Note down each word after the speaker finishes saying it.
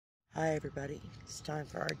Hi everybody, it's time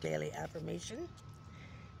for our daily affirmation.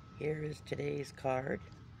 Here is today's card,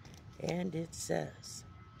 and it says,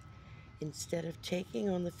 instead of taking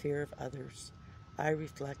on the fear of others, I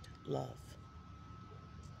reflect love.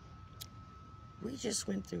 We just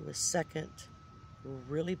went through a second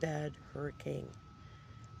really bad hurricane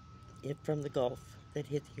from the Gulf that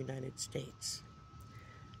hit the United States.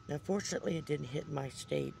 Now fortunately it didn't hit my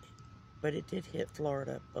state, but it did hit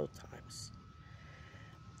Florida both times.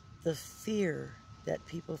 The fear that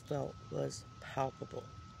people felt was palpable.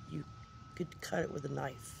 You could cut it with a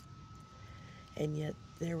knife. And yet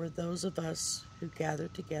there were those of us who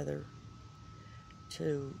gathered together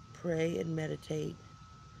to pray and meditate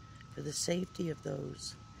for the safety of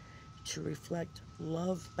those, to reflect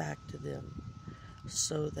love back to them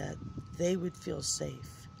so that they would feel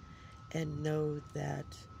safe and know that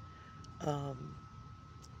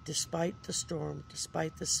despite the storm,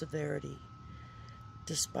 despite the severity,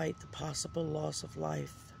 despite the possible loss of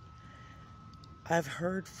life, I've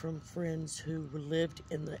heard from friends who lived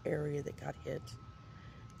in the area that got hit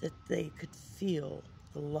that they could feel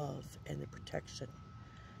the love and the protection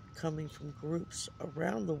coming from groups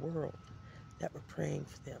around the world that were praying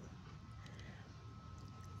for them.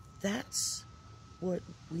 That's what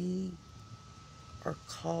we are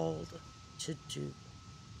called to do,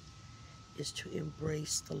 is to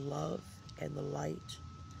embrace the love and the light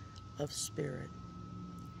of spirit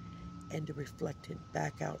and to reflect it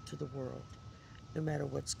back out to the world, no matter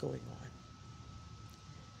what's going on.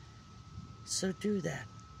 So do that.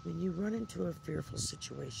 When you run into a fearful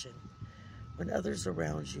situation, when others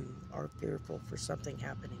around you are fearful for something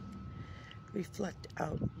happening, reflect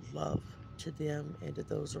out love to them and to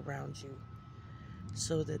those around you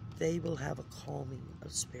so that they will have a calming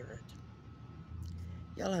of spirit.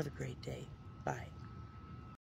 Y'all have a great day. Bye.